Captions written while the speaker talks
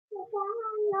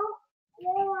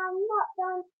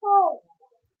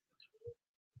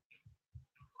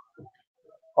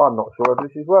I'm not sure if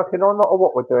this is working or not, or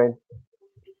what we're doing.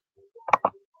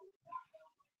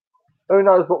 Who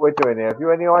knows what we're doing here? Have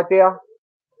you any idea?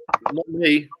 Not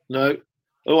me, no.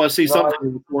 Oh, I see something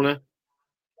in the corner.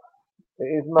 It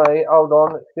is me. Hold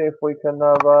on, let's see if we can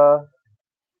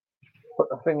put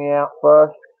the thingy out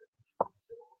first.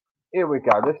 Here we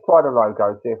go. Let's try the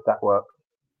logo, see if that works.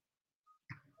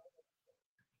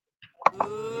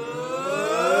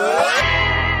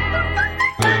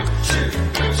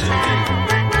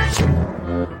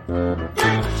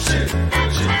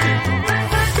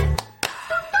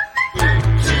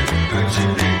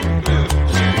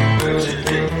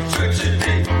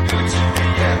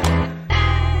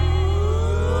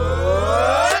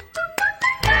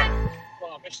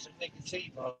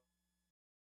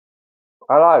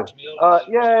 Hello.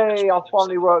 Yay, I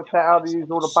finally worked out how to use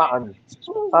all the buttons.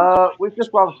 We've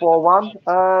just won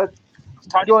 4-1.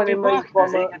 Joining me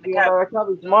from the America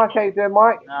is Mike. How you doing,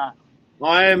 Mike?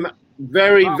 I am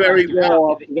very, very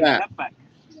well after that.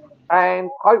 And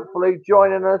hopefully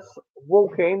joining us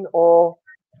walking or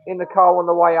in the car on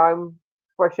the way home,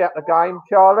 fresh out the game,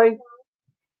 Charlie.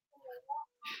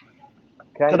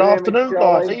 Good afternoon,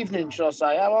 guys. Evening, shall I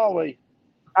say. How are we?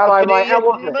 Hello, mate. How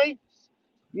was it? Me?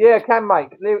 Yeah, can, mate.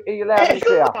 Are you loud and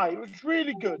clear? Mate. It was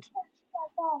really good.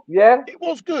 Yeah? It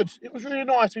was good. It was really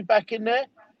nice to be back in there.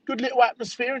 Good little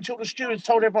atmosphere until the stewards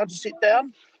told everyone to sit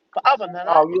down. But other than that,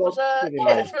 it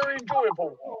was very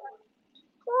enjoyable.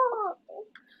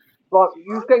 Like,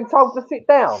 you was getting told to sit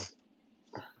down?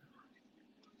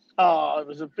 Oh, it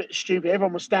was a bit stupid.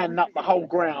 Everyone was standing up the whole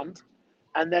ground.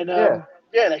 And then,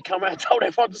 they come out and told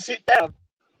everyone to sit down.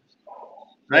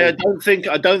 Hey, I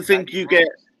don't think you get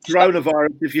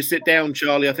coronavirus if you sit down,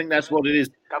 Charlie. I think that's what it is.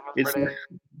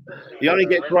 You only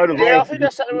get coronavirus. Yeah, I think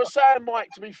that's what they were saying, Mike,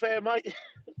 to be fair, mate.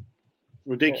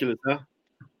 Ridiculous, huh?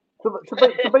 To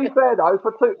be fair, though,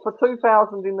 for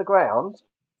 2,000 in the ground,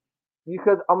 you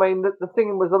could, I mean, the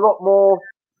singing was a lot more,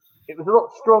 it was a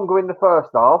lot stronger in the first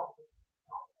half.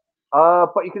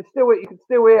 But you could still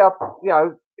hear, you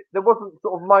know, there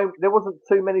wasn't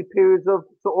too many periods of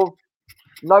sort of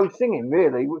no singing,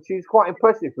 really, which is quite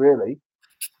impressive, really.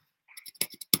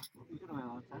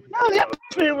 No, the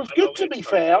atmosphere was good, to be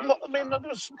fair. There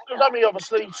was only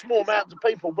obviously small amounts of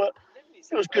people, but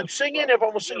it was good singing.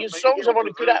 Everyone was singing songs. Everyone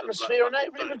had a good atmosphere, and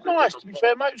it was nice, to be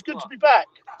fair, mate. It was good to be back.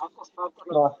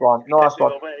 Nice one. Right,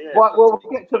 well, we'll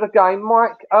get to the game,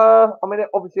 Mike. I mean,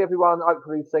 obviously, everyone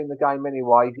hopefully has seen the game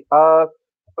anyway.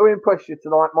 Who impressed you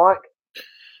tonight, Mike?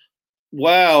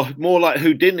 Wow, more like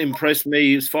who didn't impress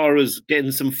me as far as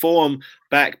getting some form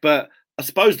back. But I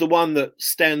suppose the one that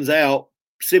stands out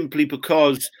simply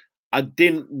because I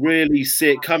didn't really see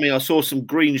it coming. I saw some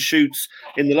green shoots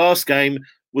in the last game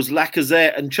was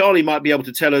Lacazette, and Charlie might be able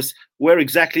to tell us where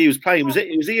exactly he was playing. Was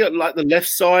he at like the left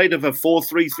side of a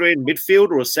 4-3-3 in midfield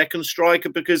or a second striker?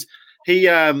 Because he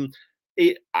I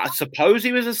suppose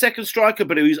he was a second striker,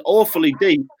 but he was awfully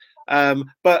deep.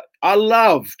 But I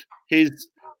loved his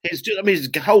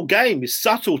whole game, his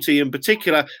subtlety in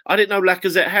particular. I didn't know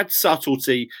Lacazette had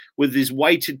subtlety with his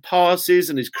weighted passes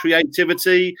and his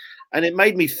creativity. And it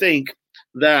made me think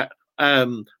that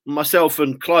myself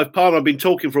and Clive Palmer have been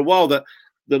talking for a while that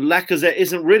the Lacazette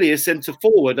isn't really a centre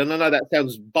forward. And I know that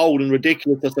sounds bold and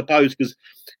ridiculous, I suppose, because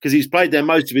he's played there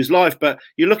most of his life. But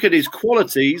you look at his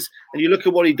qualities and you look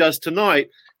at what he does tonight,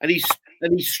 and he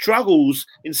struggles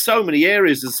in so many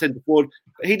areas as centre forward.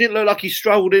 He didn't look like he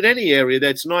struggled in any area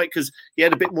there tonight because he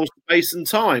had a bit more space and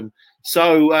time.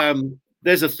 So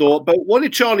there's a thought. But what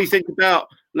did Charlie think about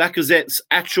Lacazette's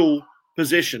actual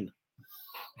position?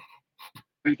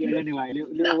 I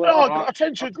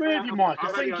tend to agree with you, Mike.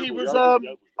 I think he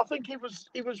was.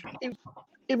 He was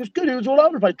good. He was all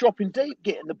over the place, dropping deep,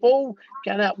 getting the ball,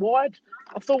 getting out wide.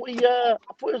 I thought it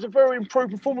was a very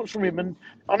improved performance from him, and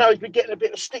I know he's been getting a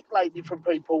bit of stick lately from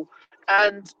people.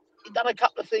 And he done a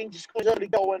couple of things. He scored an early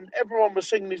goal, and everyone was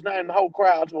singing his name, the whole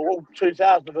crowd, or all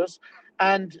 2,000 of us.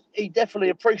 And he definitely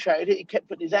appreciated it. He kept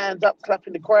putting his hands up,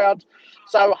 clapping the crowd.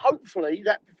 So hopefully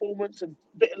that performance and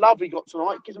a bit of love he got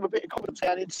tonight gives him a bit of confidence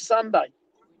going into Sunday.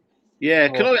 Yeah,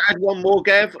 can I add one more,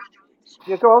 Gav?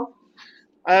 Yeah, go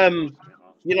on.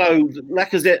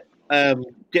 Lacazette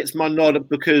gets my nod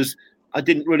because I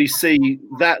didn't really see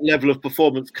that level of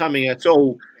performance coming at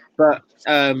all. But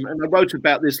and I wrote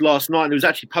about this last night, and it was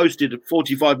actually posted at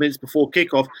 45 minutes before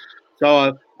kickoff.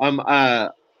 So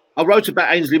I wrote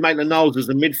about Ainsley Maitland-Niles as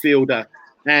a midfielder,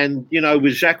 and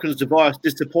with Jacqueline's device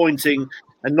disappointing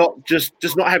and not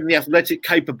having the athletic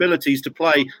capabilities to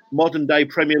play modern day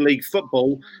Premier League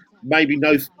football, maybe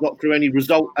not through any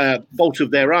fault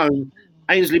of their own.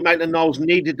 Ainsley Maitland-Niles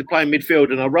needed to play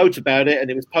midfield, and I wrote about it, and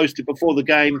it was posted before the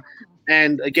game.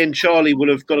 And again, Charlie will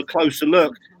have got a closer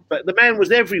look. But the man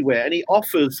was everywhere, and he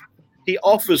offers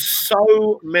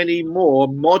so many more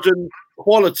modern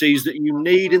qualities that you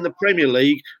need in the Premier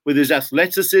League, with his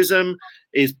athleticism,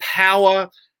 his power,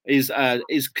 his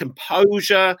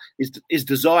composure, his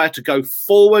desire to go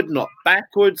forward, not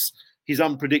backwards, his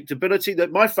unpredictability.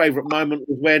 That my favourite moment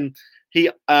was when he,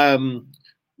 I'm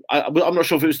not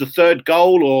sure if it was the third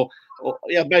goal or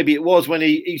yeah, maybe it was, when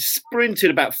he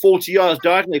sprinted about 40 yards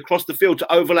diagonally across the field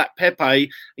to overlap Pepe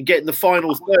and get in the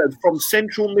final third from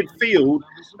central midfield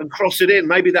and cross it in.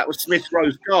 Maybe that was Smith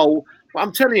Rowe's goal. But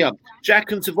I'm telling you,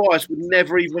 Jack and Tobias would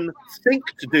never even think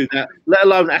to do that, let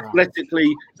alone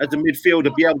athletically as a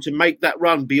midfielder be able to make that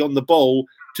run beyond the ball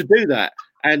to do that.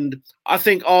 And I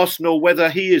think Arsenal, whether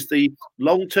he is the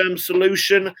long-term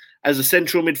solution as a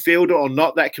central midfielder or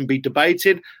not, that can be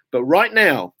debated. But right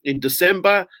now, in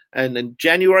December and in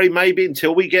January, maybe,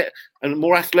 until we get a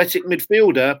more athletic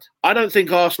midfielder, I don't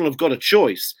think Arsenal have got a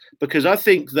choice, because I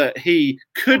think that he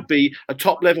could be a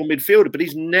top-level midfielder, but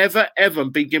he's never, ever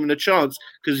been given a chance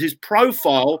because his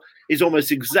profile is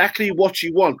almost exactly what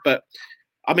you want. But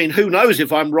I mean, who knows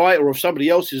if I'm right or if somebody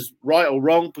else is right or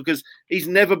wrong, because he's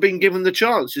never been given the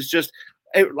chance. It's just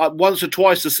like once or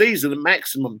twice a season, the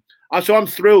maximum. So I'm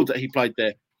thrilled that he played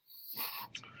there.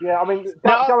 Yeah, I mean,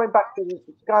 going back to the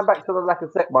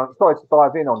Lacazette one. Sorry to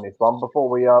dive in on this one before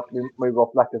we move off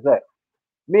Lacazette.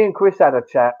 Me and Chris had a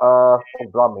chat.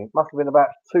 Blimey, it must have been about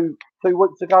two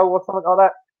weeks ago or something like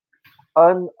that.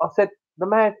 And I said the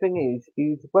mad thing is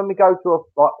when we go to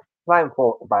playing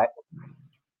for the back,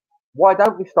 why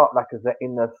don't we start Lacazette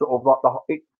in the sort of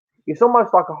like it's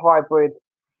almost like a hybrid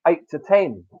 8 to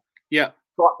 10. Yeah.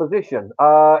 Type position.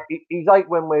 He's 8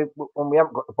 when we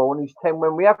haven't got the ball, and he's 10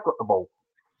 when we have got the ball.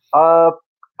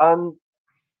 And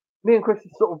me and Chris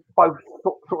sort of both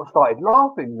sort of started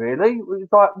laughing. Really, it was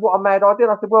like, what a mad idea.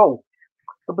 And I said, well,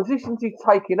 the positions he's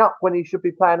taking up when he should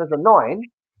be playing as a 9,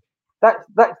 that's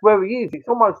where he is. It's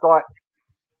almost like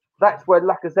that's where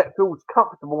Lacazette feels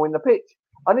comfortable in the pitch.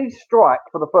 And his strike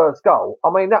for the first goal.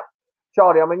 I mean, that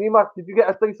Charlie. I mean, did you get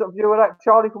a decent view of that,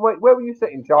 Charlie? From where were you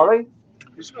sitting, Charlie?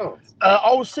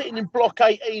 I was sitting in block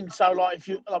 18, so like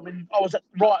I was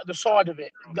right at the side of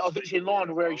it. I was actually in line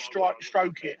of where he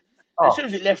stroke it. As soon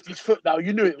as it left his foot, though,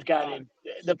 you knew it was going in.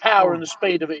 The power and the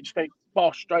speed of it just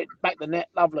went straight back the net.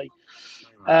 Lovely.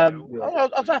 I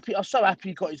was happy. I was so happy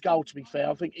he got his goal. To be fair,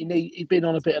 I think he'd been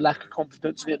on a bit of lack of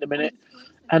confidence at the minute,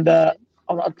 and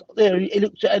he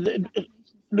looked at a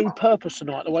new purpose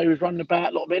tonight. The way he was running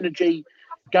about, a lot of energy,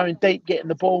 going deep, getting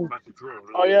the ball.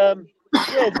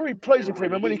 Very pleasing for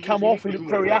him. And when he come off, he looked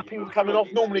very happy when coming off.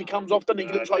 Normally he comes off, doesn't he?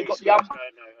 He looks like he got the ump.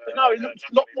 But no, he looked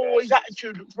a lot more. His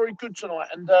attitude looked very good tonight,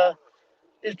 and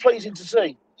it's pleasing to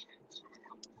see.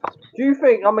 Do you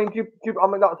think? I mean,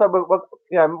 like I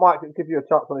said, Mike can give you a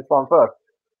chance on this one first.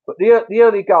 But the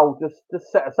early goal just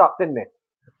set us up, didn't it?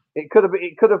 It could have,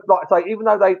 like I say, even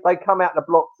though they come out the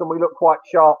blocks and we look quite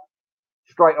sharp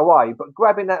straight away, but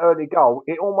grabbing that early goal,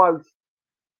 it almost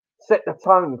set the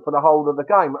tone for the whole of the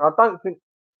game. And I don't think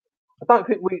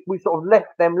we sort of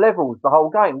left them levels the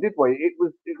whole game, did we? It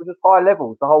was just high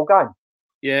levels the whole game.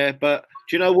 Yeah, but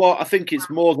do you know what? I think it's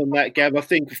more than that, Gav. I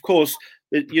think, of course,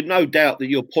 you're no doubt that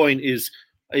your point is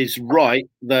right,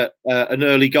 that an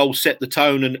early goal set the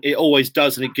tone, and it always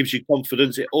does, and it gives you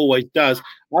confidence. It always does.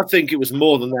 I think it was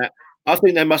more than that. I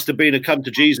think there must have been a come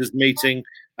to Jesus meeting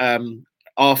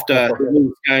after the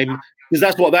Wolves game, because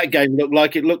that's what that game looked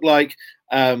like. It looked like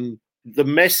the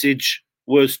message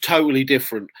was totally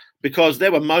different, because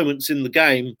there were moments in the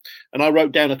game, and I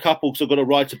wrote down a couple because I've got to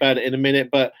write about it in a minute,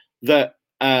 but that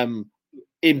in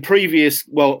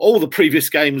all the previous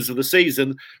games of the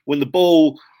season, when the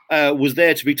ball was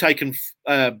there to be taken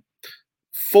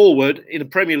forward in a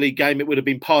Premier League game, it would have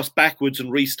been passed backwards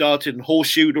and restarted and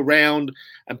horseshoed around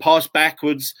and passed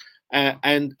backwards.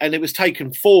 And it was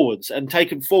taken forwards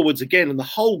again. And the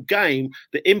whole game,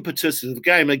 the impetus of the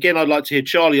game, again, I'd like to hear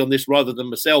Charlie on this rather than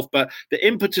myself, but the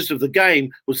impetus of the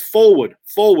game was forward,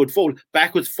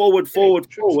 backwards, forward,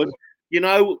 you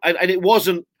know, and it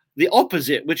wasn't the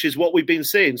opposite, which is what we've been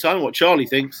seeing. So I don't know what Charlie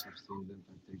thinks.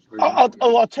 I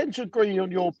tend to agree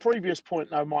on your previous point,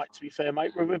 though, Mike, to be fair,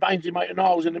 mate. With Ainsley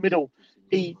Maitland-Niles in the middle,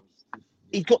 he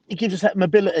gives us that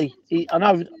mobility. I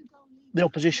know the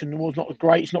opposition was not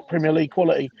great, it's not Premier League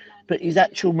quality, but his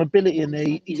actual mobility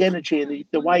and his energy and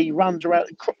the way he runs around,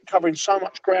 covering so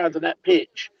much ground on that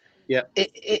pitch,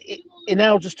 it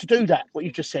enables us to do that, what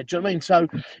you just said. Do you know what I mean? So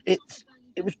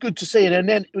it was good to see it. And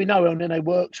then we know Elneny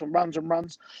works and runs.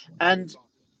 And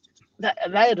that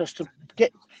allowed us to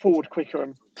get forward quicker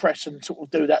and press and sort of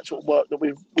do that sort of work that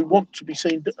we want to be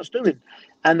seen us doing.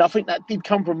 And I think that did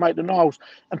come from Maitland-Niles.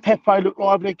 And Pepe looked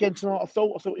lively again tonight, I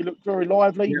thought he looked very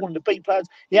lively. He wanted to beat players.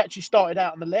 He actually started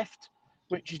out on the left,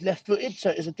 which is left-footed, so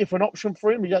it's a different option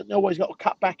for him. He doesn't always got to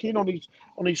cut back in on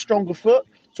his stronger foot.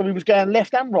 So he was going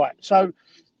left and right. So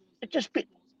it just bit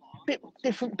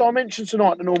different dimensions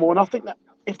tonight than normal. And I think that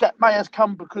if that may has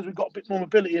come because we've got a bit more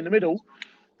mobility in the middle,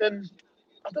 then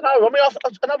I don't know. I mean,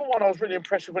 another one I was really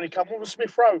impressed with when he came on was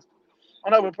Smith Rowe. I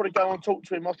know we'll probably go on and talk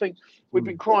to him. I think we've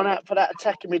been crying out for that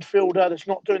attacking midfielder that's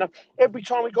not doing enough. Every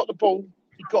time he got the ball,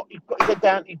 he got his head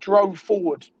down, he drove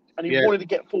forward, and he wanted to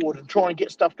get forward and try and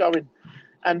get stuff going.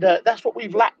 And that's what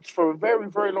we've lacked for a very,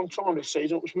 very long time this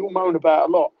season, which we all moan about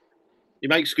a lot. He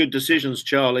makes good decisions,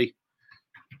 Charlie.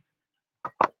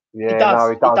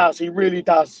 Yeah, he does. He really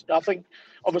does. I think,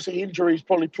 obviously, injuries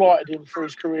probably blighted him for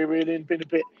his career, really, and been a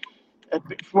bit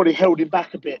probably held him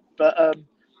back a bit. But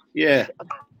yeah.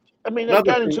 I mean,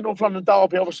 going into North London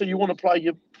Derby, obviously you want to play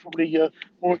your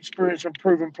more experienced and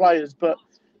proven players. But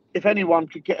if anyone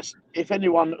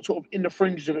sort of in the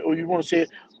fringes of it, or you want to see it,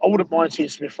 I wouldn't mind seeing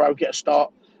Smith Rowe get a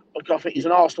start. I think he's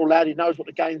an Arsenal lad. He knows what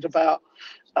the game's about.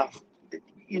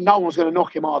 No one's going to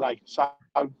knock him, are they? So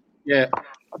yeah,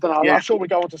 I don't know. Yeah. I'm sure we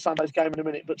go on to Sunday's game in a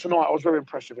minute, but tonight I was very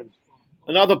impressed with him.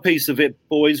 Another piece of it,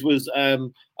 boys, was I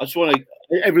just want to.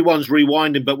 Everyone's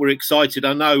rewinding, but we're excited.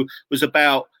 I know was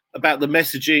about the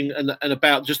messaging and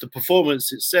about just the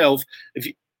performance itself.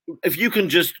 If you can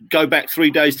just go back 3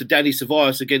 days to Danny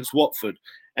Ceballos against Watford,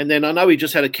 and then I know he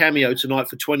just had a cameo tonight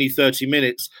for 20, 30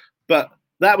 minutes, but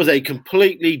that was a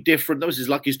completely different. That was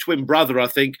his twin brother, I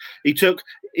think.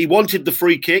 He wanted the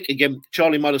free kick. Again,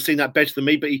 Charlie might have seen that better than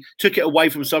me, but he took it away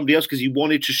from somebody else because he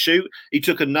wanted to shoot. He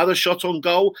took another shot on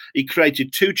goal. He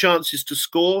created 2 chances to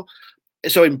score.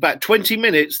 So in about 20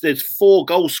 minutes, there's 4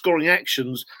 goal-scoring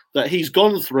actions that he's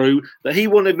gone through that he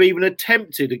wouldn't have even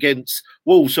attempted against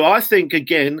Wolves. So I think,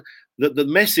 again, that the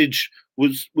message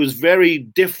was very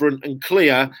different and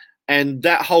clear. And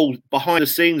that whole behind the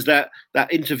scenes, that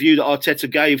interview that Arteta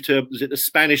gave to, was it the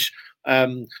Spanish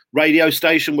radio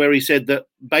station, where he said that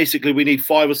basically we need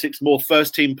 5 or 6 more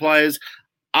first-team players.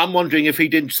 I'm wondering if he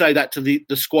didn't say that to the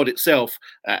squad itself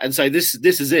and say, this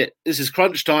is it. This is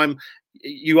crunch time.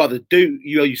 You either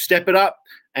you step it up,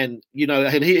 and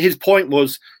and his point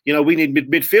was, we need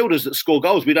midfielders that score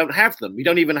goals. We don't have them. We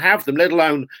don't even have them, let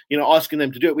alone asking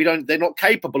them to do it. They're not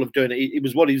capable of doing it. It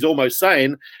was what he's almost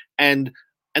saying, and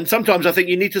sometimes I think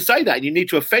you need to say that, and you need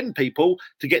to offend people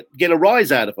to get a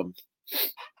rise out of them.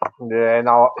 Yeah,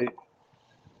 no.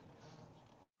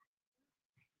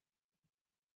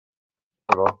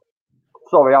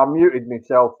 Sorry, I muted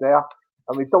myself there.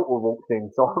 And my daughter walked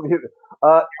in, so I'm muted.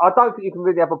 I don't think you can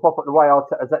really have a pop at the way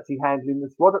Arteta's actually handling the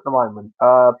squad at the moment.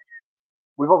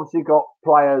 We've obviously got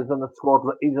players in the squad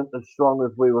that isn't as strong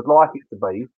as we would like it to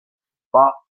be,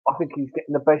 but I think he's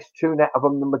getting the best tune out of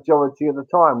them the majority of the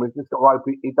time. We've just got to hope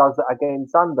he does that again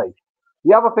Sunday.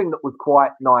 The other thing that was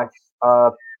quite nice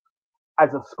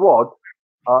as a squad,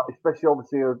 especially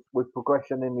obviously with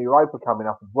progression in the Europa coming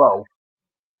up as well,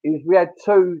 is we had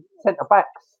 2 centre-backs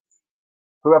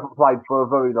who haven't played for a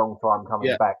very long time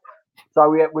coming back. So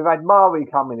we've had Mari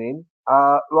coming in,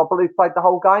 who I believe played the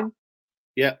whole game.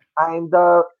 Yeah. And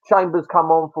Chambers come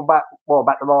on for about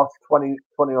the last 20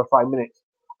 or so minutes.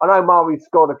 I know Mari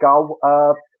scored a goal.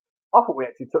 I thought we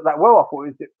actually took that well. I thought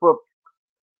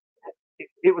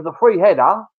it was a free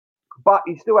header, but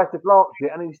he still had to glance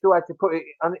it, and he still had to put it,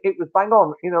 and it was bang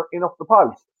on, in off the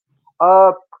post.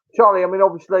 Charlie, I mean,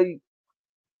 obviously,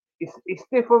 it's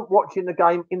different watching the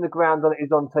game in the ground than it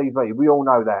is on TV. We all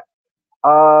know that.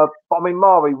 But I mean,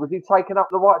 Mari, was he taking up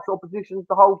the right sort of positions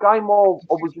the whole game, or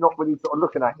was you not really sort of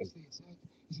looking at him?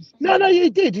 No,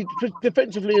 he did.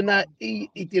 Defensively in that, he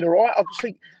did all right. I just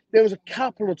think there was a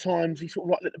couple of times he sort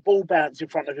of let the ball bounce in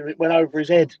front of him. It went over his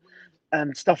head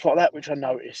and stuff like that, which I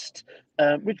noticed.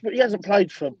 But he hasn't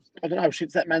played for, I don't know,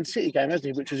 since that Man City game,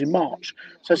 hasn't he? Which was in March.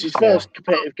 So it's his first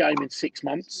competitive game in 6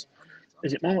 months.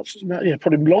 Is it March? No, yeah,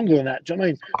 probably longer than that. Do you know what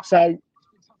I mean? So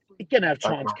he's going to have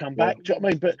time to come back. Do you know what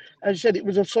I mean? But as you said, it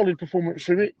was a solid performance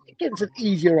from it against an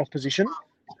easier opposition,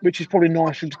 which is probably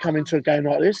nice for him to come into a game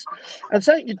like this. And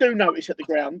something you do notice at the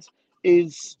ground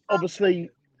is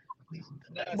obviously,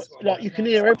 like, you can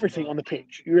hear everything on the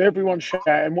pitch. You hear everyone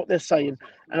shouting what they're saying.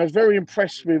 And I was very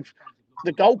impressed with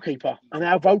the goalkeeper and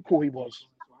how vocal he was.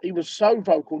 He was so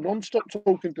vocal, non-stop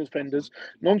talking to defenders,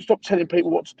 non-stop telling people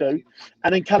what to do.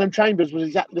 And then Callum Chambers was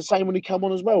exactly the same when he came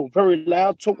on as well. Very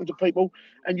loud, talking to people.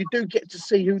 And you do get to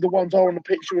see who the ones are on the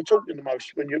pitch who are talking the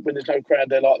most when there's no crowd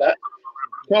there like that.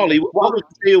 Charlie, what was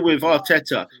the deal with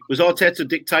Arteta? Was Arteta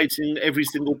dictating every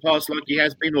single pass like he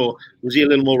has been, or was he a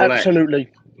little more relaxed?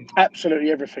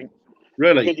 Absolutely everything.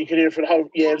 Really? You can hear it from the whole.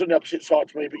 Yeah, it was on the opposite side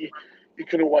to me, but you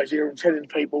can always hear him telling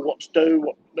people what to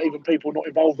do. Even people not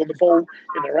involved on the ball, in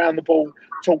and around the ball,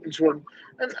 talking to them.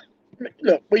 And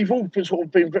look, we've all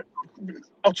been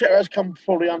Arteta has come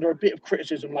probably under a bit of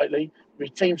criticism lately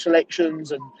with team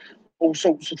selections and all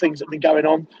sorts of things that have been going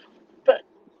on. But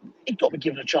he's got to be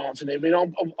given a chance. And I mean,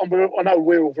 I know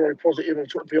we're all very positive and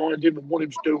sort of behind him and want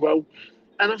him to do well.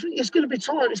 And I think it's going to be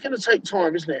time. It's going to take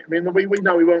time, isn't it? I mean, we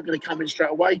know he weren't going to come in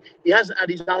straight away. He hasn't had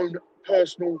his own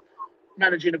personal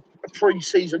managing a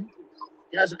pre-season.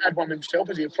 He hasn't had one himself,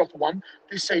 has he? A proper one.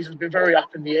 This season's been very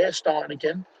up in the air, starting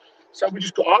again. So we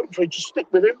just got to hopefully just stick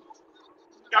with him,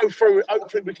 go through it.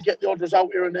 Hopefully we can get the odd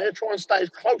result here and there. Try and stay as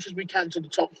close as we can to the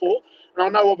top four. And I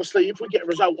know, obviously, if we get a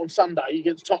result on Sunday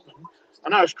against Tottenham, I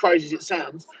know as crazy as it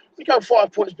sounds, we go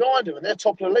 5 points behind them and they're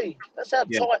top of the league. That's how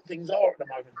tight things are at the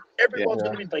moment. Everyone's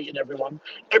going to be beating everyone.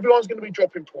 Everyone's going to be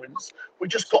dropping points. We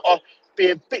just got to be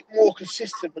a bit more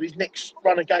consistent with these next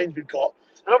run of games we've got.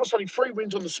 And obviously 3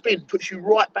 wins on the spin puts you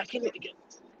right back in it again.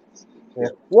 Yeah.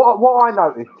 What I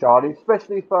noticed, Charlie,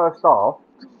 especially first half,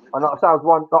 and like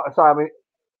I say, I mean,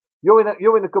 you're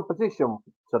in a good position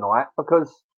tonight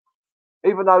because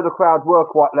even though the crowds were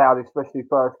quite loud, especially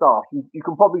first half, you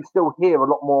can probably still hear a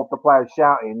lot more of the players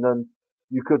shouting than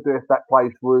you could do if that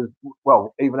place was,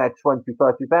 well, even had 20,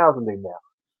 30,000 in there,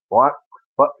 right?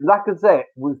 But Lacazette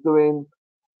was doing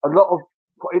a lot of,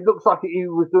 it looks like he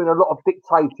was doing a lot of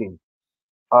dictating,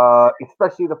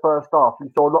 especially the first half. You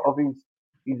saw a lot of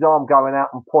his arm going out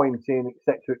and pointing,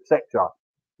 etc., etc.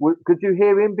 Could you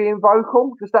hear him being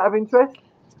vocal, just out of interest?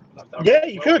 Yeah,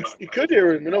 you could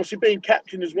hear him, and obviously being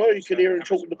captain as well, you could hear him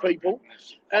talking to people,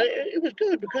 and it was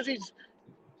good because he's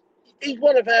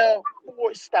one of our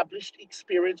more established,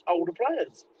 experienced, older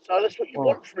players. So that's what you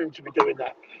want from him to be doing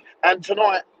that. And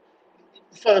tonight,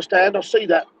 firsthand, I see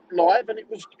that live, and it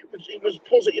was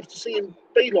positive to see him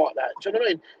be like that. Do you know what I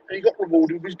mean? And he got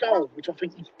rewarded with his goal, which I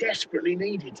think he desperately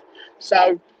needed.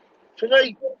 So for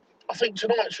me, I think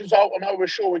tonight's result, I know we're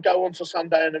sure we go on to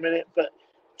Sunday in a minute, but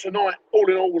tonight, all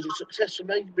in all, was a success for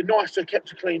me. It'd be nice to have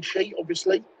kept a clean sheet,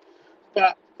 obviously,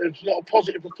 but there's a lot of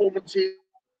positive performances.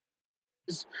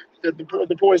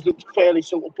 The boys looked fairly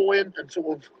sort of buoyant and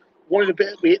sort of wanted a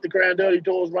bit. We hit the ground early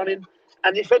doors running.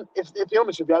 And if to be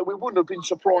honest with you, we wouldn't have been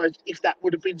surprised if that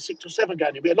would have been 6 or 7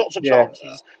 games. We had lots of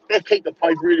chances. Their keeper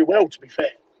played really well, to be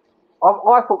fair. I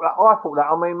thought that.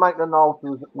 I mean, Maitland-Niles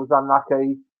was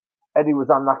unlucky. Eddie was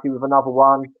unlucky with another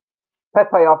one. I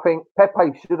think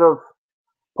Pepe should have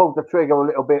pulled the trigger a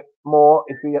little bit more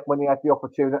when he had the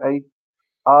opportunity.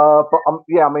 But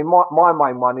I mean, my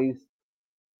main one is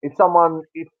if someone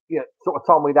sort of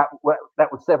told me that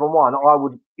was 7-1, I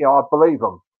would I'd believe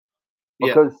them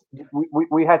because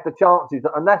we had the chances,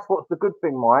 and that's what's the good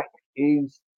thing, Mike,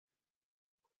 is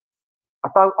I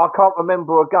can't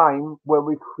remember a game where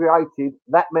we created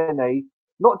that many,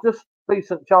 not just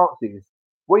decent chances.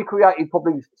 We created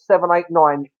probably 7, 8,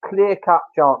 9 clear-cut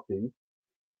chances.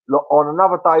 On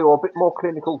another day or a bit more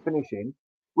clinical finishing,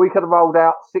 we could have rolled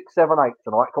out 6, 7, 8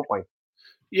 tonight, couldn't we?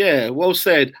 Yeah, well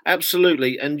said.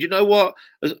 Absolutely. And you know what?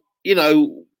 You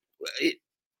know,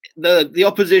 the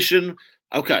opposition.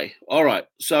 Okay, all right.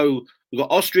 So we've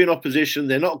got Austrian opposition.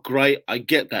 They're not great. I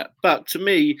get that. But to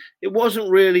me, it wasn't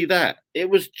really that. It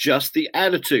was just the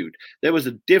attitude. There was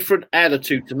a different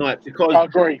attitude tonight because I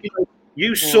agree.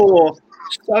 You saw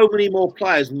so many more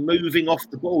players moving off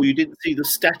the ball. You didn't see the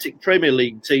static Premier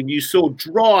League team. You saw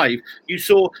drive. You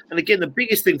saw, and again, the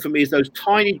biggest thing for me is those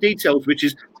tiny details, which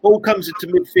is ball comes into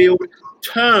midfield,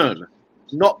 turn,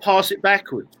 not pass it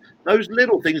backwards. Those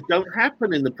little things don't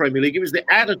happen in the Premier League. It was the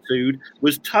attitude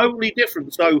was totally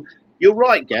different. So you're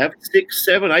right, Gav. 6,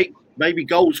 7, 8, maybe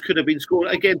goals could have been scored.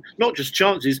 Again, not just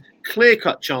chances,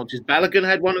 clear-cut chances. Balogun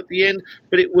had one at the end,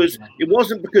 but it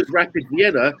wasn't because Rapid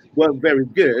Vienna weren't very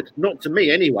good. Not to me,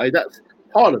 anyway. That's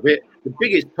part of it. The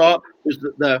biggest part was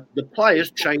that the players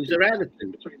changed their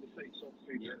attitude.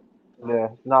 Yeah,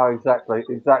 no, exactly.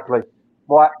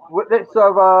 Right, let's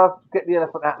get the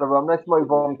elephant out of the room. Let's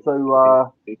move on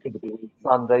to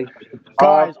Sunday.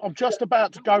 Guys, I'm just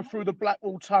about to go through the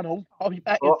Blackwall Tunnel. I'll be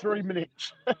back in 3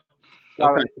 minutes.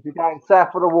 Okay. If you're going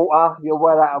south of the water, you're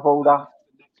well out of order.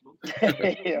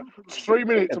 Yeah, 3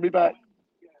 minutes, I'll be back.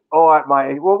 All right,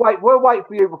 mate. We'll wait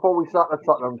for you before we start the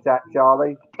Tottenham chat,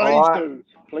 Charlie.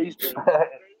 Please do.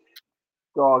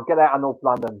 Go on, get out of North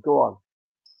London. Go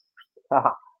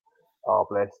on. Oh,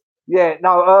 bless. Yeah,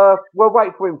 no, we'll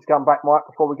wait for him to come back, Mike,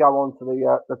 before we go on to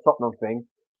the Tottenham thing.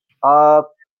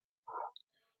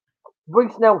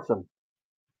 Reece Nelson.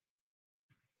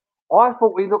 I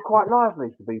thought he looked quite lively.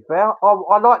 To be fair,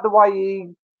 I like the way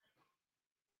he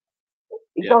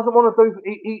Yeah. doesn't want to do.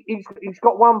 He's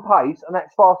got one pace, and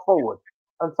that's fast forward.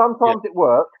 And sometimes it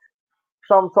works,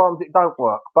 sometimes it don't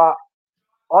work. But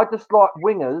I just like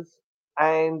wingers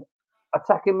and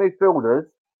attacking midfielders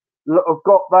that have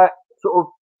got that sort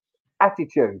of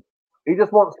attitude. He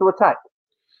just wants to attack.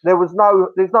 There's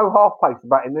no half pace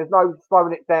about him. There's no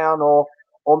slowing it down or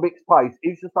mixed pace.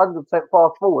 He's just 100%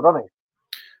 fast forward, isn't he?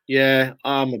 Yeah,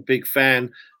 I'm a big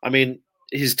fan. I mean,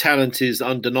 his talent is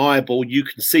undeniable. You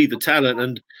can see the talent,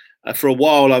 and for a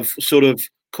while I've sort of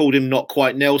called him not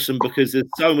quite Nelson because there's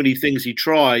so many things he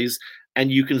tries, and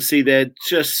you can see they're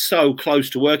just so close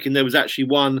to working. There was actually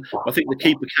one, I think the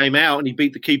keeper came out and he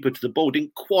beat the keeper to the ball.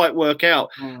 Didn't quite work out.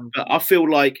 But I feel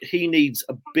like he needs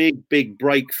a big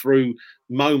breakthrough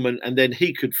moment, and then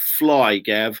he could fly,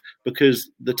 Gav, because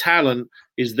the talent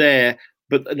is there.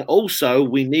 But and also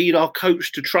we need our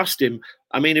coach to trust him.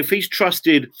 I mean, if he's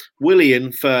trusted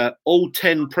Willian for all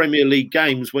 10 Premier League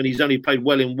games when he's only played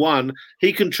well in one,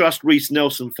 he can trust Reiss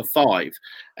Nelson for 5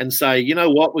 and say, you know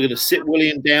what, we're going to sit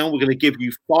Willian down. We're going to give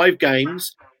you 5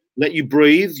 games, let you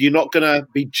breathe. You're not going to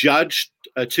be judged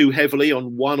too heavily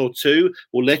on 1 or 2.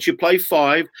 We'll let you play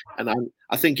 5. And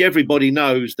I think everybody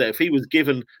knows that if he was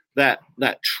given that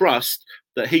trust,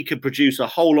 that he could produce a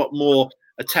whole lot more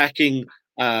attacking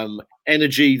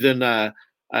energy than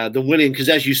Willian, because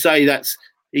as you say,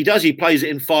 he plays it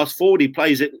in fast forward. He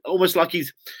plays it almost like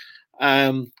he's.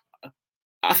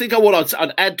 I think what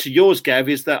I'd add to yours, Gav,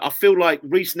 is that I feel like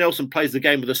Reiss Nelson plays the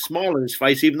game with a smile on his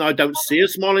face, even though I don't see a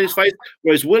smile on his face.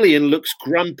 Whereas Willian looks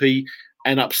grumpy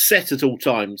and upset at all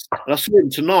times. And I saw him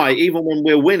tonight, even when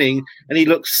we're winning, and he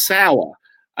looks sour.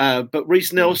 But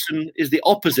Reiss Nelson is the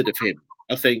opposite of him,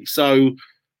 I think. So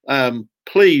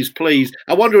please,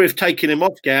 I wonder if taking him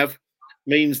off, Gav,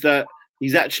 means that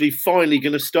he's actually finally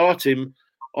going to start him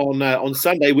on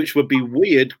Sunday, which would be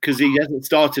weird because he hasn't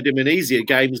started him in easier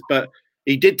games, but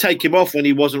he did take him off when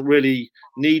he wasn't really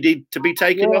needed to be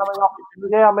taken off.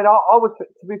 I was,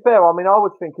 to be fair, I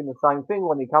was thinking the same thing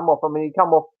when he come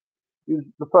off. He was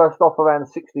the first off around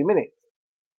 60 minutes.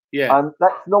 Yeah. And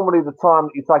that's normally the time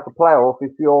that you take a player off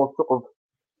if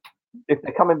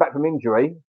they're coming back from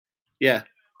injury. Yeah.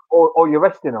 Or you're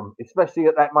resting them, especially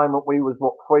at that moment we was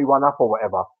 3-1 up or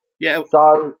whatever. Yeah.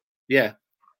 So yeah,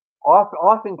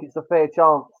 I think it's a fair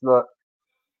chance that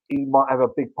he might have a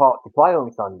big part to play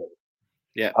on Sunday.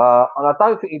 Yeah. And I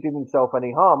don't think he did himself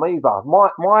any harm either.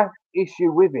 My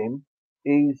issue with him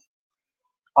is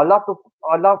I love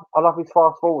his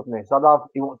fast forwardness.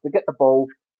 He wants to get the ball.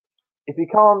 If he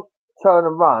can't turn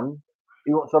and run,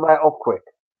 he wants to lay it off quick.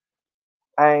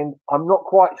 And I'm not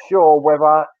quite sure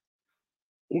whether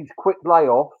his quick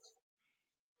layoffs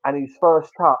and his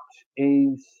first touch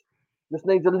just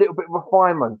needs a little bit of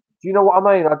refinement. Do you know what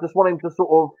I mean? I just want him to sort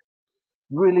of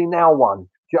really nail one. Do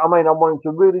you know what I mean? I want him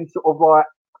to really sort of like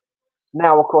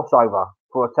nail a crossover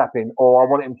for a tap in, or I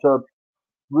want him to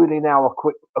really nail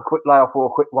a quick layoff or a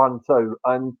quick 1-2.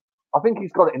 And I think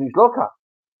he's got it in his locker.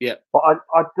 Yeah. But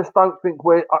I just don't think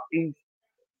he's.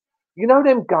 You know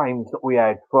them games that we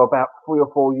had for about 3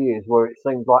 or 4 years where it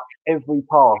seemed like every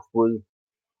pass was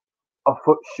a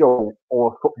foot short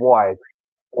or a foot wide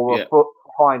or a foot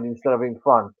behind instead of in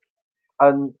front,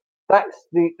 and that's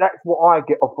what I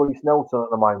get off Reiss Nelson at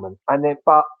the moment. And then,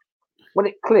 but when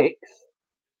it clicks,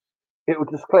 it will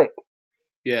just click.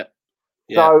 Yeah.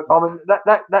 So I mean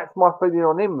that's my feeling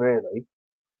on him, really.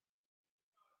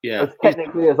 Yeah. As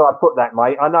technically as I put that,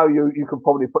 mate, I know you could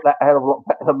probably put that a hell of a lot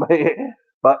better than me.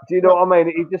 But do you know what I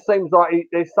mean? It just seems like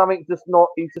there's something just not.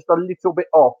 He's just a little bit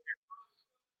off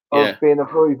of being a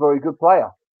very, very good player.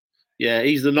 Yeah,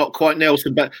 he's the not quite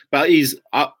Nelson, but he's.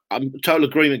 I'm total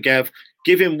agreement, Gav.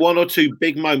 Give him 1 or 2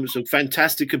 big moments of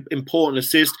fantastic, important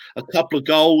assist, a couple of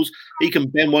goals. He can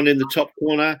bend one in the top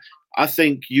corner. I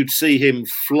think you'd see him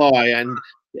fly, and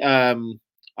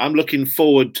I'm looking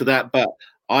forward to that. But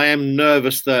I am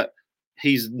nervous that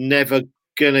he's never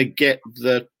going to get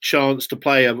the chance to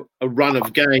play a run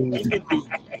of games.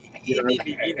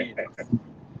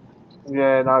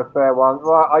 Yeah, no, fair one.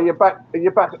 Right, are you back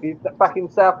in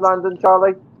South London,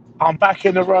 Charlie? I'm back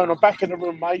in the room.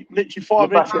 Mate. Literally 5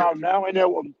 minutes from home now in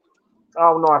Elton.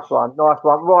 Oh, nice one.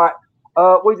 Right,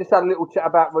 we just had a little chat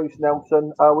about Reiss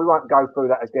Nelson. We won't go through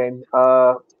that again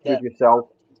with yourself.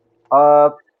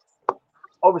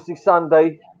 Obviously,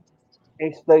 Sunday,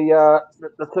 it's the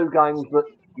 2 games that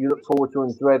you look forward to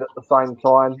and dread at the same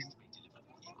time.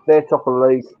 They're top of the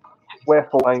league. We're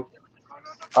 14th.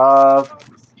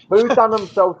 Who done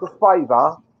themselves a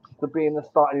favour to be in the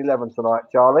starting 11 tonight,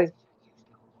 Charlie?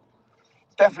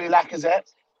 Definitely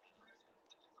Lacazette.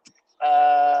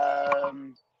 I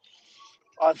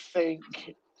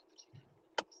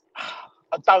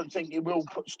don't think he will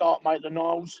start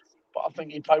Maitland-Niles, but I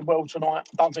think he played well tonight.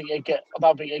 I don't think he'd get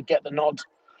the nod,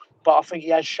 but I think he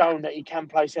has shown that he can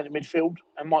play centre midfield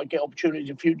and might get opportunities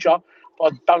in future.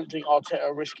 But I don't think Arteta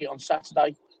will risk it on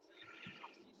Saturday.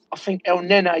 I think El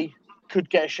Nene could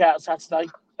get a shout Sunday.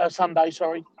 I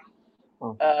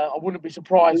wouldn't be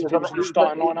surprised if he was in the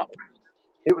starting lineup.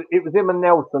 It was him and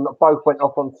Nelson that both went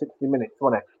off on 60 minutes,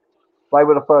 wasn't it? They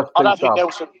were the first two. I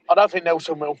don't think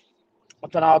Nelson will. I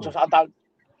don't know.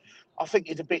 I think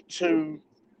he's a bit too.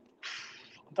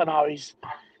 I don't know. He's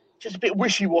just a bit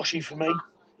wishy-washy for me.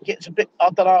 He gets a bit. I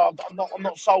don't know. I'm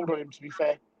not sold on him, to be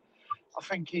fair. I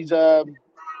think he's had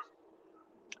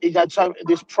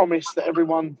this promise that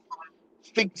everyone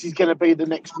thinks he's going to be the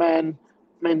next man.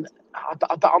 I mean,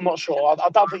 I'm not sure. I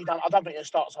don't think he'll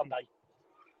start Sunday.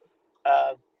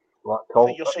 Right, cool. I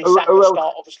think you'll see Saka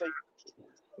start, obviously.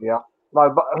 Yeah. No,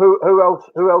 but who else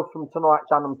from tonight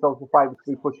done themselves a favour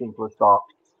to be pushing for a start?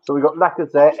 So we got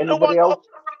Lacazette. Anybody else?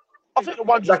 I think the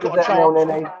ones who's got a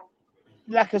chance.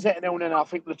 Lacazette and El Nene, I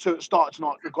think the two that started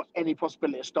tonight have got any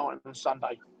possibility of starting on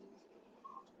Sunday.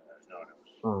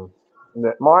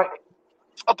 Mike?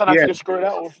 I don't know if you screw it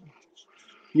out.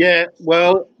 Yeah,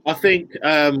 well, I think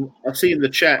I see in the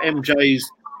chat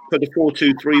MJ's put a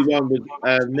 4-2-3-1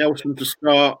 with Nelson to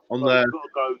start on the.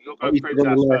 You'll go Fred's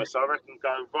house first. So I reckon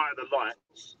go right at the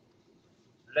lights,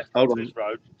 left onto this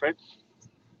road. Fred?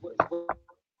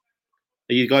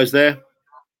 Are you guys there?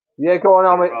 Yeah, go on,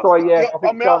 Amit. Sorry, yeah.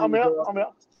 I'm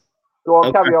out. Go on,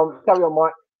 okay. Carry on,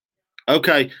 Mike.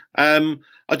 Okay.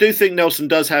 I do think Nelson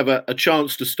does have a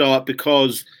chance to start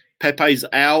because Pepe's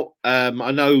out.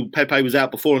 I know Pepe was out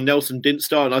before and Nelson didn't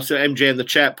start. And I saw MJ in the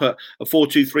chat put a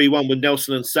 4-2-3-1 with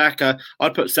Nelson and Saka.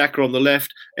 I'd put Saka on the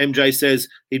left. MJ says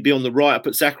he'd be on the right. I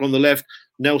put Saka on the left,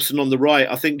 Nelson on the right.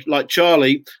 I think, like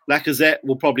Charlie, Lacazette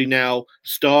will probably now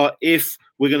start if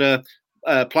we're going to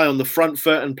play on the front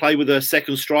foot and play with a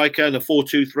second striker and a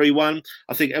 4-2-3-1.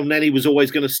 I think El Neni was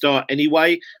always going to start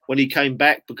anyway when he came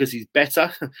back because he's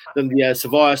better than the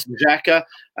Ceballos and Xhaka.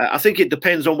 I think it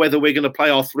depends on whether we're going to play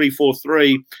our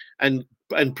 3-4-3 and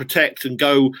protect and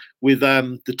go with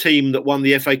the team that won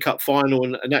the FA Cup final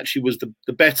and actually was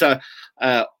the better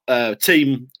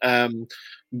team.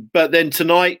 But then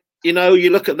tonight, you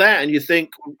look at that and you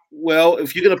think, well,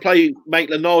 if you're going to play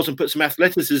Maitland-Niles and put some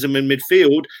athleticism in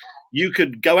midfield, you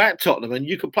could go at Tottenham and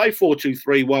you could play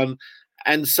 4-2-3-1.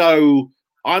 And so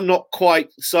I'm not quite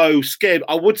so scared.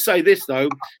 I would say this, though.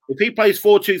 If he plays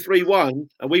 4-2-3-1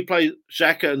 and we play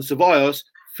Xhaka and Ceballos,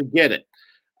 forget it.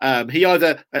 He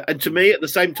either, and to me, at the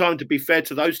same time, to be fair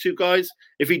to those two guys,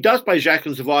 if he does play Xhaka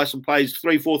and Ceballos and plays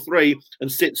 3-4-3 and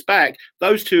sits back,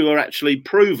 those two are actually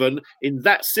proven in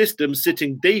that system,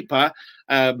 sitting deeper,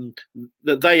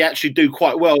 that they actually do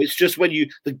quite well. It's just when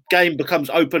the game becomes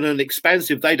open and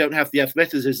expansive, they don't have the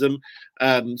athleticism,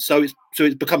 so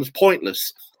it becomes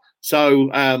pointless. So,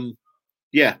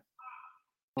 yeah.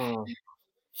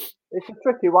 It's a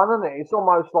tricky one, isn't it? It's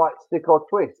almost like stick or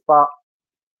twist, but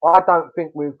I don't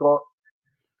think we've got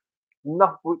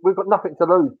nothing to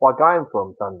lose by going for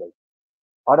them Sunday.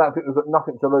 I don't think we've got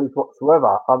nothing to lose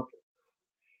whatsoever.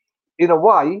 In a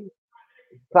way,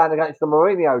 playing against the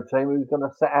Mourinho team who's going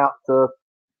to set out to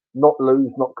not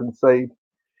lose, not concede,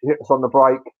 hit us on the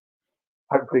break,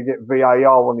 hopefully get VAR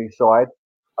on his side.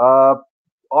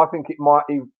 I think it might,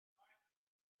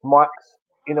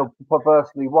 in a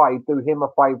perversely way, do him a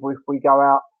favour if we go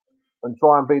out and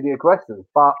try and be the aggressors.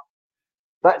 But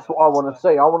that's what I want to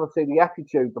see. I want to see the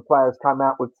attitude the players come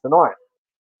out with tonight.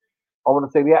 I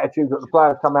want to see the attitude that the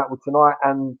players come out with tonight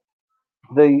and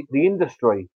the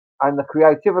industry and the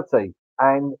creativity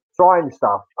and trying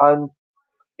stuff. And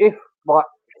if, like,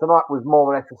 tonight was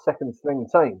more or less a second string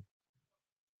team,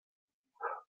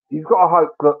 you've got to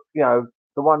hope that,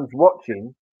 the ones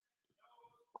watching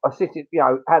are sitting,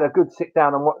 had a good sit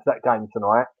down and watch that game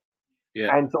tonight.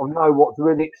 Yeah. And sort of know what's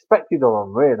really expected of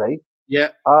them, really. Yeah.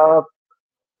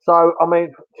 So, I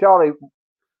mean, Charlie,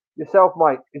 yourself,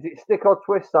 mate, is it stick or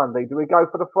twist Sunday? Do we go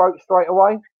for the throat straight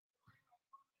away?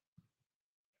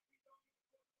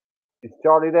 Is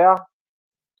Charlie there?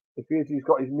 If he is, he's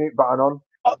got his mute button on.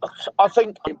 I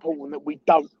think it's important that we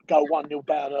don't go 1-0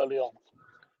 down early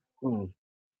on.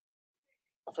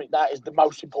 I think that is the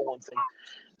most important thing.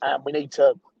 And we need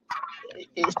to...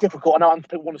 It's difficult. I know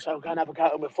people want to say, okay,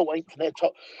 navigate them with 14th from their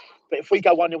top. But if we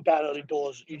go 1-0 down early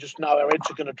doors, you just know our heads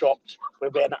are going to drop.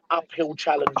 We'll be an uphill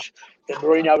challenge. Then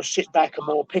Mourinho will sit back and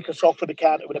more pick us off with the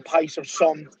counter with the pace of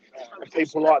Son and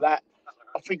people like that.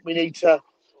 I think we need to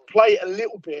play it a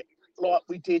little bit like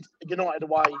we did United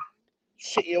away,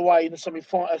 City away in the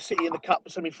semi-final, City in the Cup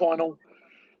semi-final.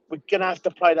 We're going to have to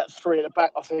play that 3 at the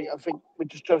back, I think. I think we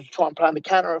just have to try and play on the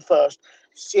counter at first,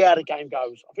 see how the game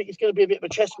goes. I think it's going to be a bit of a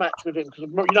chess match with him because you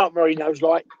know what Mourinho's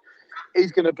like.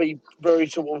 He's going to be very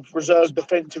sort of reserved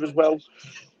defensive as well.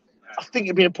 I think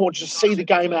it'd be important to see the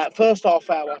game out. First half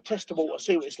hour, test the water,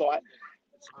 see what it's like.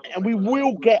 And we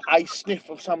will get a sniff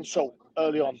of some sort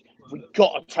early on. We've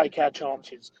got to take our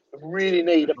chances. We really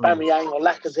need a Aubameyang or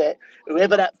Lacazette,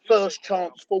 whoever that first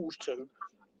chance falls to,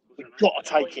 we've got to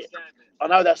take it. I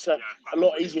know that's a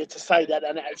lot easier to say that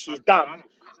than it actually is done,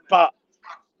 but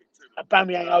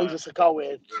Aubameyang owes us a goal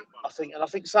here, I think. And I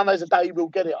think Sunday's a day we'll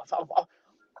get it.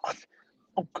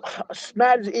 As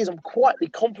mad as it is, I'm quietly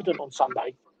confident on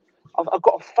Sunday. I've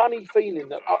got a funny feeling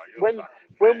that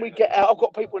when we get out, I've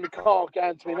got people in the car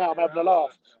going to me now, I'm having a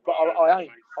laugh, but I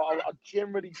ain't. I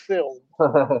generally feel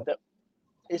that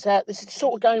this is the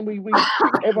sort of game we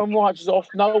everyone writes us off.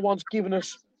 No one's given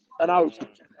us an oath.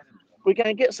 We're going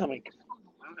to get something.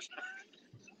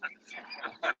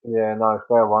 Yeah, no,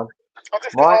 fair one. I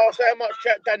just got to ask how much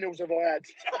Jack Daniels have I had?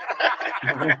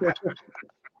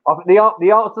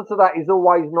 The answer to that is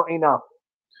always not enough.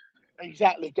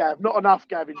 Exactly, Gav. Not enough,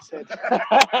 Gavin said.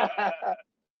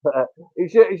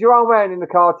 Is your old man in the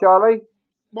car, Charlie?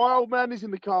 My old man is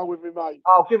in the car with me, mate.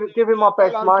 Oh, give him my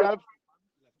best, hello, mate. Gav.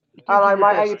 Hello,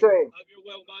 mate. How you doing?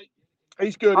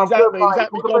 He's good. I'm He's happy. good, He's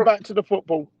happy gone back to the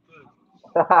football.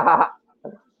 I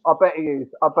bet he is.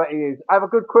 Have a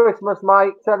good Christmas,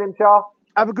 mate. Tell him, Charles.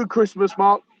 Have a good Christmas,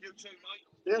 Mark.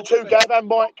 You too, Gav and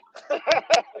Mike.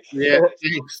 Yeah,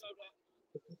 thanks.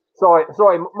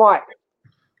 Sorry, Mike.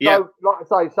 Yeah. So, like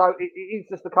I say, it is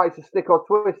just a case of stick or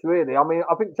twist, really. I mean,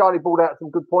 I think Charlie brought out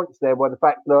some good points there, where the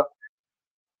fact that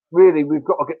really we've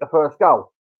got to get the first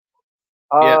goal.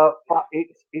 But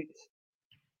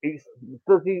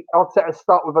does Arteta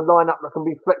start with a lineup that can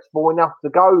be flexible enough to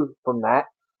go from that?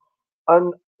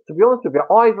 And to be honest with you,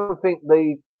 I even think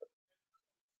the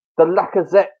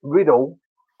Lacazette riddle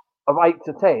of 8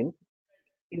 to 10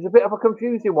 is a bit of a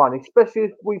confusing one, especially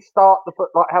if we start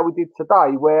like how we did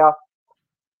today, where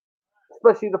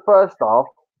especially the first half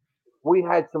we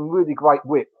had some really great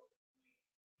width,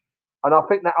 and I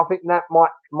think that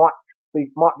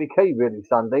might be key really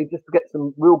Sunday, just to get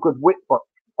some real good width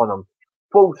on them.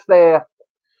 Force their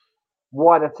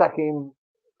wide attacking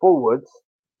forwards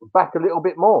back a little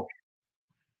bit more.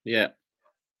 Yeah.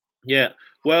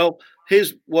 Well,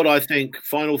 here's what I think.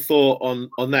 Final thought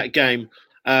on that game.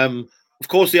 Of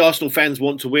course, the Arsenal fans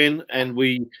want to win, and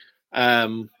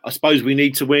I suppose we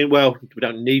need to win. Well, we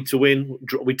don't need to win.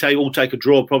 We all take a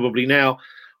draw probably now,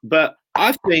 but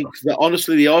I think that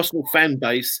honestly, the Arsenal fan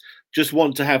base just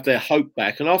want to have their hope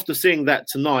back. And after seeing that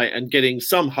tonight and getting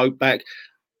some hope back,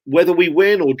 whether we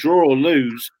win or draw or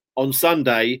lose on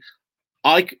Sunday,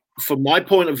 from my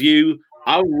point of view,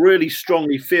 I really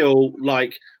strongly feel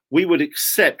like we would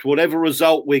accept whatever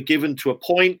result we're given to a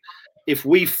point if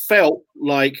we felt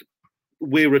like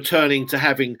we're returning to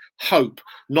having hope,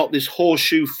 not this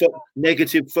horseshoe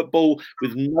negative football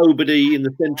with nobody in the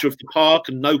centre of the park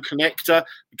and no connector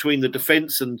between the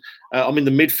defence and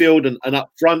the midfield and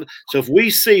up front. So if we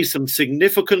see some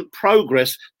significant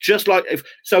progress, just like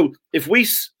if we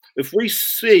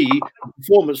see the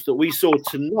performance that we saw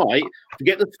tonight, to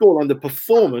get the score on the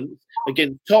performance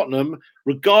against Tottenham,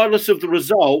 regardless of the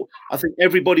result, I think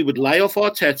everybody would lay off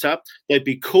Arteta. They'd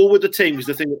be cool with the team because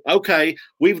they think, okay,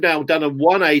 we've now done a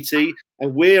 180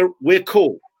 and we're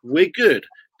cool. We're good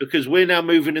because we're now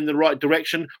moving in the right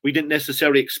direction. We didn't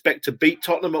necessarily expect to beat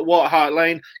Tottenham at White Hart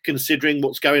Lane, considering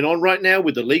what's going on right now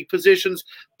with the league positions.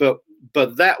 But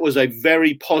that was a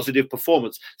very positive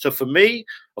performance. So for me,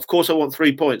 of course, I want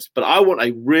 3 points, but I want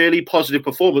a really positive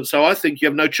performance. So I think you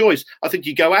have no choice. I think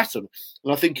you go at them.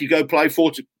 And I think you go play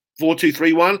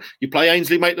 4-2-3-1. You play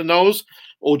Ainsley Maitland-Niles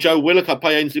or Joe Willock. I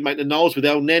play Ainsley Maitland-Niles with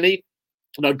El Neni.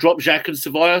 And I drop Jacques and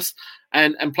Ceballos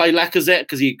and play Lacazette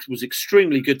because he was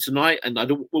extremely good tonight. And I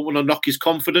don't want to knock his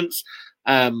confidence.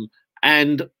 And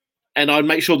I'd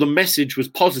make sure the message was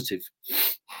positive.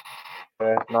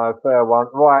 Yeah, no, fair one.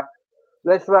 Right.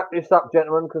 Let's wrap this up,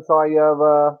 gentlemen, because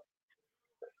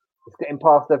it's getting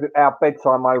past our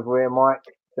bedtime over here, Mike.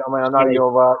 I mean, I know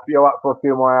you're up for a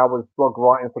few more hours blog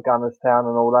writing for Gunners Town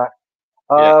and all that.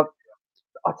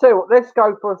 I'll tell you what, let's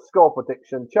go for a score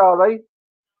prediction. Charlie,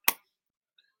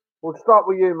 we'll start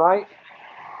with you, mate.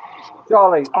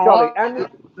 Charlie,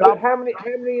 how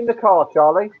many in the car,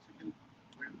 Charlie?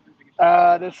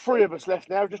 There's 3 of us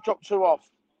left now. Just dropped 2 off.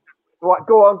 Right,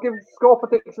 go on. Give score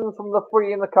predictions from the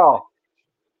 3 in the car.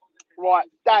 Right,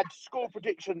 Dad, score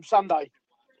prediction Sunday.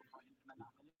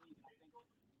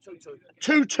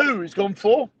 2-2 he's gone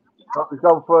for. He's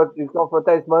gone for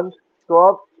Desmond. Go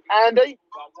on. Andy,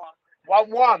 1-1.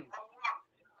 I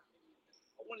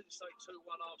wanted to say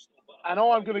 2-1 Arsenal, but And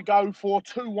I'm going to go for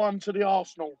 2-1 to the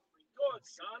Arsenal. good,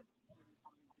 son.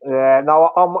 Yeah,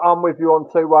 no, I'm with you on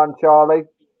 2-1, Charlie.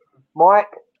 Mike?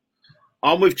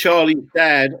 I'm with Charlie's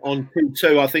dad on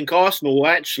 2-2. I think Arsenal will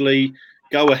actually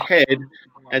go ahead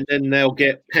and then they'll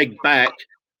get pegged back.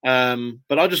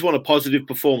 But I just want a positive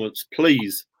performance,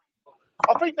 please.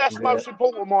 I think that's most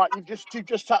important, Mike. You've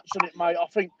just touched on it, mate. I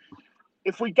think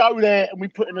if we go there and we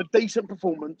put in a decent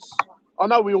performance, I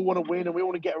know we all want to win and we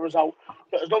want to get a result,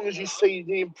 but as long as you see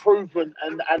the improvement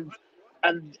and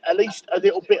at least a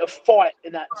little bit of fight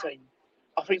in that team,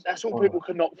 I think that's all people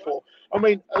can knock for. I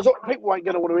mean, people ain't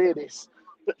going to want to hear this,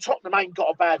 but Tottenham ain't got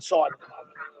a bad side at the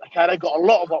moment. Okay, they've got a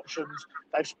lot of options.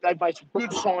 They've made some good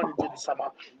signings in the summer.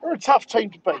 They're a tough team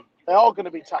to beat. They are going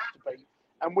to be tough to beat,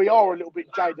 and we are a little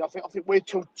bit jaded. I think we're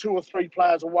two or three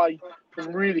players away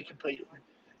from really competing.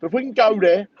 But if we can go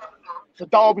there, it's a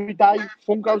derby day.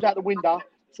 Form goes out the window.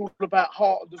 It's all about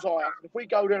heart and desire. And if we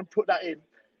go there and put that in,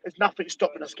 there's nothing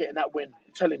stopping us getting that win.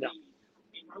 I'm telling you.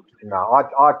 No, I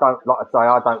don't. Like I say,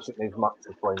 I don't think there's much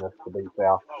between us. To be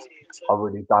fair, I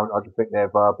really don't. I just think they've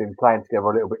been playing together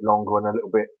a little bit longer and a little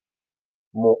bit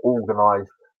more organised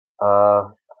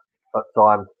at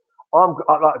times. I'm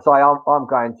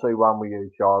going 2-1 with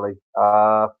you, Charlie.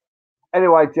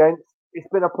 Anyway, gents, it's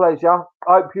been a pleasure.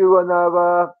 Hope you and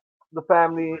the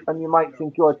family and your mates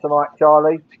enjoyed tonight,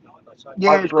 Charlie.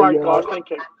 Yeah, it's great, guys. Thank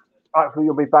you. Hopefully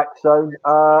you'll be back soon.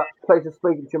 Pleasure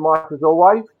speaking to you, Mike, as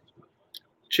always.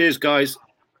 Cheers, guys.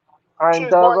 And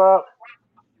Cheers,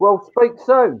 we'll speak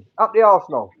soon. Up the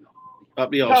Arsenal. Up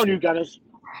the How are Arsenal. you, Gunners?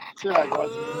 See you later, guys.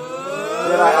 See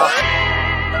you later.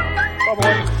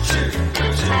 Bye-bye.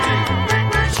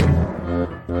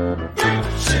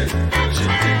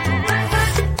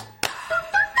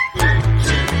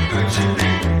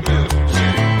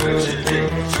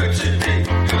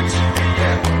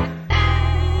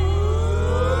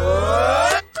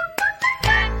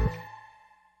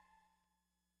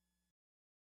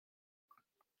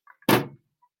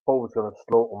 Paul's going to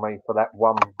slaughter me for that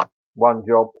one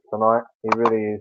job tonight. He really is.